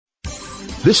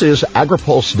This is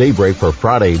AgriPulse Daybreak for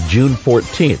Friday, June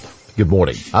 14th. Good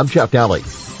morning. I'm Jeff Dowling.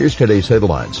 Here's today's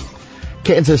headlines.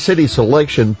 Kansas City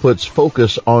selection puts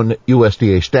focus on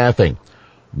USDA staffing.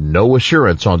 No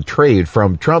assurance on trade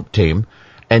from Trump team.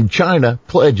 And China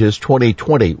pledges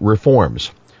 2020 reforms.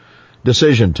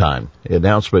 Decision time.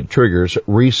 Announcement triggers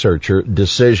researcher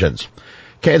decisions.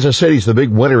 Kansas City's the big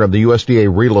winner of the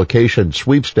USDA relocation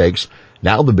sweepstakes.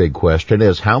 Now the big question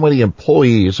is how many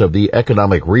employees of the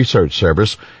Economic Research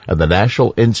Service and the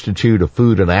National Institute of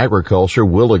Food and Agriculture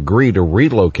will agree to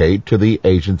relocate to the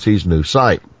agency's new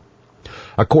site.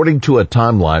 According to a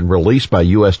timeline released by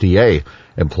USDA,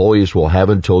 employees will have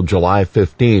until July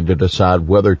 15 to decide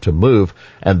whether to move,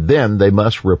 and then they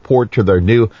must report to their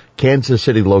new Kansas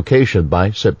City location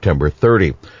by September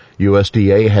 30.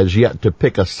 USDA has yet to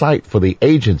pick a site for the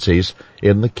agencies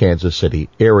in the Kansas City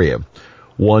area.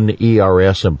 One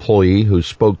ERS employee who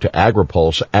spoke to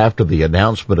AgriPulse after the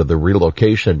announcement of the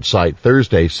relocation site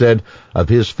Thursday said of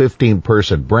his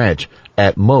 15-person branch,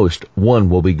 at most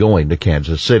one will be going to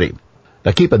Kansas City.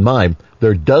 Now keep in mind,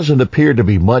 there doesn't appear to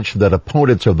be much that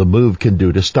opponents of the move can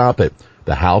do to stop it.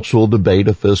 The House will debate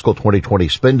a fiscal 2020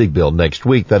 spending bill next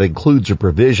week that includes a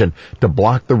provision to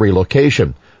block the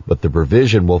relocation, but the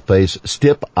provision will face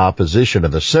stiff opposition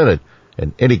in the Senate.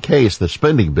 In any case, the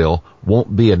spending bill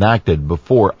won't be enacted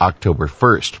before October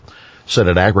 1st.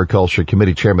 Senate Agriculture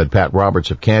Committee Chairman Pat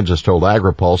Roberts of Kansas told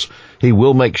AgriPulse he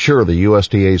will make sure the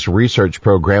USDA's research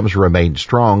programs remain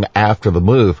strong after the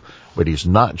move, but he's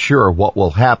not sure what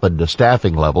will happen to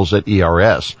staffing levels at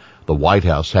ERS. The White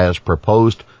House has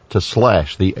proposed to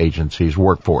slash the agency's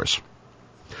workforce.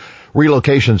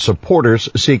 Relocation supporters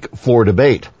seek floor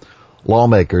debate.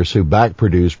 Lawmakers who back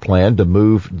Purdue's plan to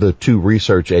move the two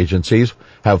research agencies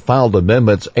have filed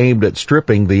amendments aimed at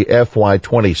stripping the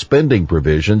FY20 spending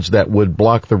provisions that would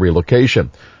block the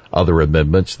relocation. Other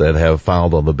amendments that have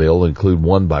filed on the bill include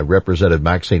one by Representative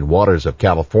Maxine Waters of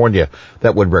California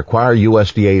that would require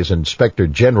USDA's Inspector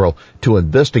General to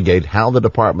investigate how the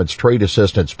department's trade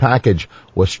assistance package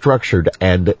was structured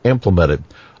and implemented.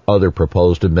 Other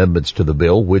proposed amendments to the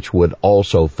bill, which would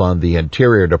also fund the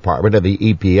Interior Department and the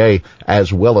EPA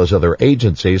as well as other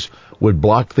agencies, would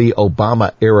block the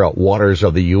Obama-era Waters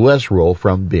of the U.S. rule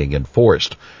from being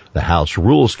enforced. The House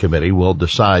Rules Committee will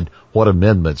decide what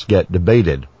amendments get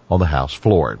debated on the House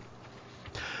floor.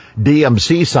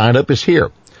 DMC sign-up is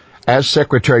here. As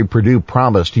Secretary Perdue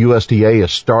promised, USDA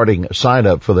is starting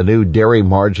sign-up for the new Dairy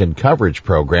Margin Coverage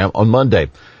Program on Monday.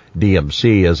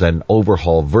 DMC is an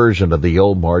overhauled version of the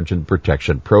old Margin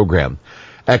Protection Program.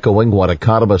 Echoing what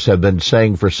economists have been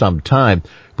saying for some time,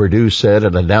 Perdue said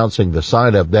in announcing the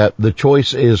sign-up that the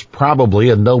choice is probably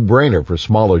a no-brainer for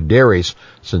smaller dairies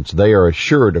since they are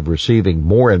assured of receiving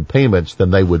more in payments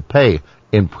than they would pay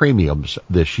in premiums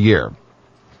this year.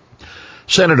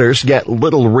 Senators get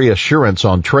little reassurance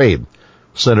on trade.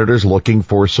 Senators looking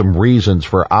for some reasons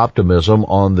for optimism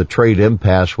on the trade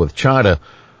impasse with China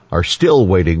are still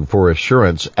waiting for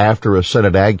assurance after a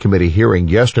Senate Ag Committee hearing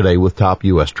yesterday with top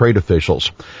U.S. trade officials.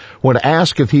 When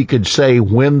asked if he could say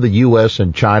when the U.S.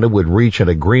 and China would reach an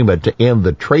agreement to end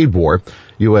the trade war,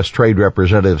 U.S. Trade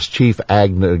Representative's chief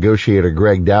ag negotiator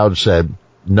Greg Dowd said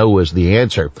no is the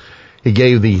answer. He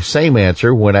gave the same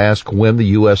answer when asked when the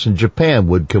U.S. and Japan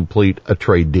would complete a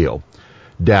trade deal.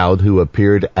 Dowd, who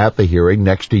appeared at the hearing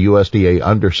next to USDA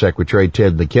Undersecretary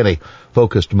Ted McKinney,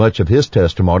 focused much of his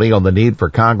testimony on the need for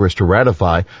Congress to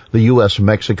ratify the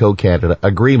U.S.-Mexico-Canada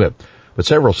agreement. But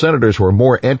several senators were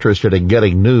more interested in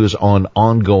getting news on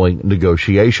ongoing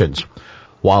negotiations.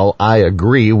 While I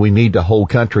agree we need to hold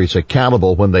countries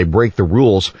accountable when they break the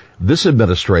rules, this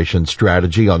administration's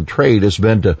strategy on trade has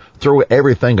been to throw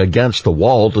everything against the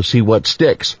wall to see what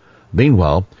sticks.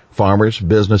 Meanwhile, farmers,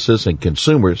 businesses, and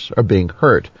consumers are being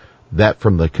hurt. That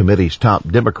from the committee's top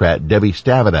Democrat, Debbie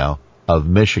Stabenow of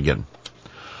Michigan.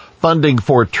 Funding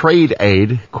for trade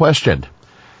aid questioned.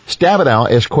 Stabenow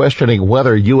is questioning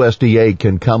whether USDA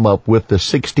can come up with the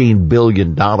 $16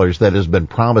 billion that has been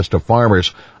promised to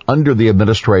farmers under the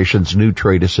administration's new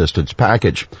trade assistance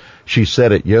package. She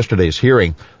said at yesterday's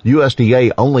hearing,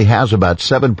 USDA only has about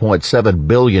 $7.7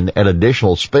 billion in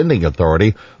additional spending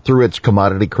authority through its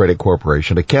Commodity Credit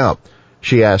Corporation account.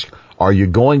 She asked, are you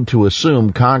going to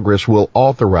assume Congress will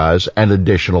authorize an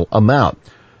additional amount?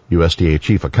 USDA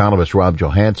Chief Economist Rob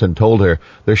Johansson told her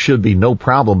there should be no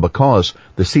problem because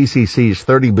the CCC's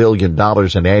 $30 billion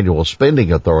in annual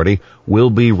spending authority will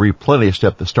be replenished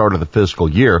at the start of the fiscal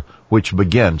year, which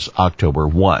begins October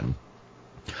 1.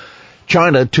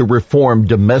 China to reform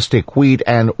domestic wheat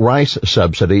and rice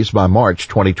subsidies by March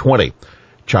 2020.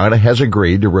 China has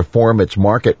agreed to reform its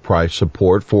market price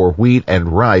support for wheat and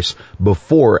rice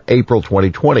before April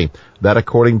 2020. That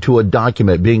according to a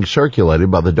document being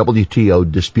circulated by the WTO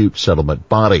dispute settlement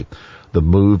body. The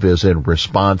move is in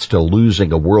response to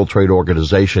losing a World Trade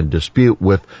Organization dispute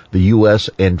with the U.S.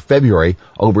 in February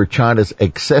over China's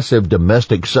excessive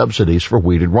domestic subsidies for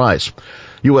wheat and rice.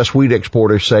 U.S. wheat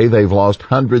exporters say they've lost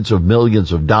hundreds of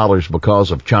millions of dollars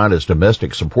because of China's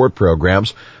domestic support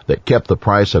programs that kept the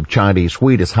price of Chinese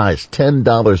wheat as high as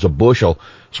 $10 a bushel,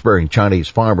 spurring Chinese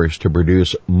farmers to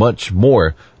produce much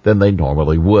more than they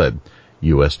normally would.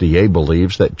 USDA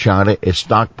believes that China is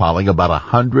stockpiling about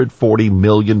 140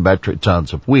 million metric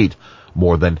tons of wheat,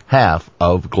 more than half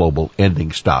of global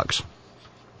ending stocks.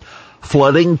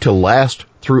 Flooding to last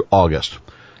through August.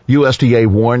 USDA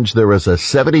warns there is a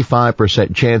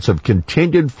 75% chance of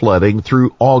continued flooding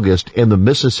through August in the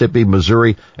Mississippi,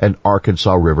 Missouri, and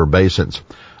Arkansas River basins.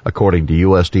 According to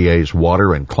USDA's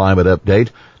Water and Climate Update,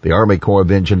 the Army Corps of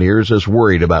Engineers is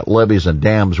worried about levees and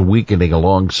dams weakening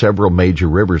along several major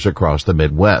rivers across the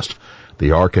Midwest.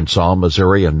 The Arkansas,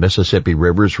 Missouri, and Mississippi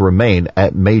rivers remain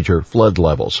at major flood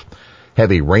levels.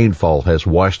 Heavy rainfall has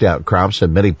washed out crops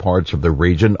in many parts of the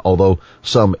region, although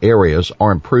some areas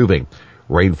are improving.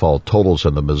 Rainfall totals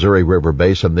in the Missouri River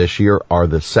Basin this year are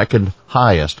the second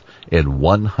highest in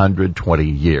 120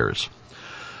 years.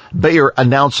 Bayer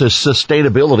announces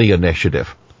sustainability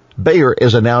initiative. Bayer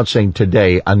is announcing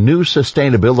today a new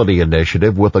sustainability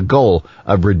initiative with a goal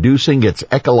of reducing its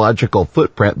ecological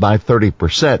footprint by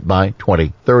 30% by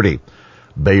 2030.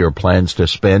 Bayer plans to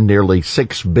spend nearly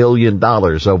 $6 billion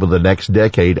over the next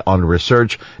decade on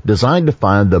research designed to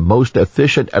find the most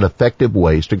efficient and effective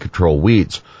ways to control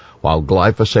weeds. While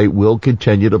glyphosate will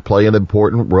continue to play an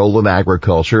important role in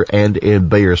agriculture and in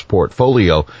Bayer's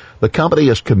portfolio, the company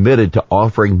is committed to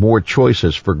offering more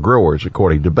choices for growers,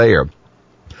 according to Bayer.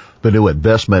 The new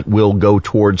investment will go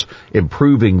towards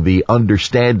improving the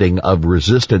understanding of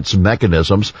resistance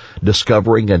mechanisms,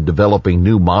 discovering and developing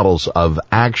new models of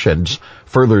actions,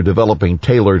 further developing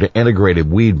tailored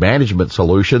integrated weed management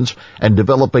solutions, and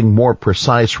developing more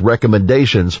precise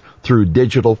recommendations through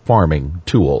digital farming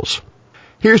tools.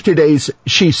 Here's today's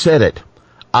She Said It.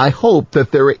 I hope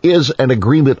that there is an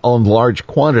agreement on large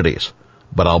quantities,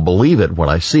 but I'll believe it when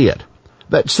I see it.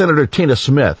 That's Senator Tina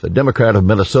Smith, a Democrat of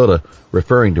Minnesota,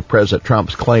 referring to President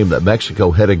Trump's claim that Mexico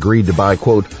had agreed to buy,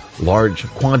 quote, large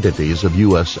quantities of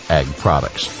U.S. ag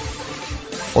products.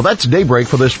 Well, that's Daybreak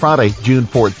for this Friday, June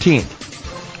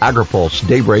 14th. AgriPulse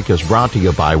Daybreak is brought to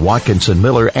you by Watkinson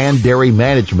Miller and Dairy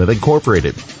Management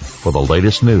Incorporated. For the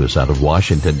latest news out of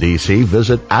Washington, D.C.,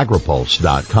 visit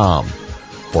agripulse.com.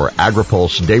 For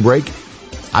AgriPulse Daybreak,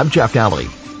 I'm Jeff Daly.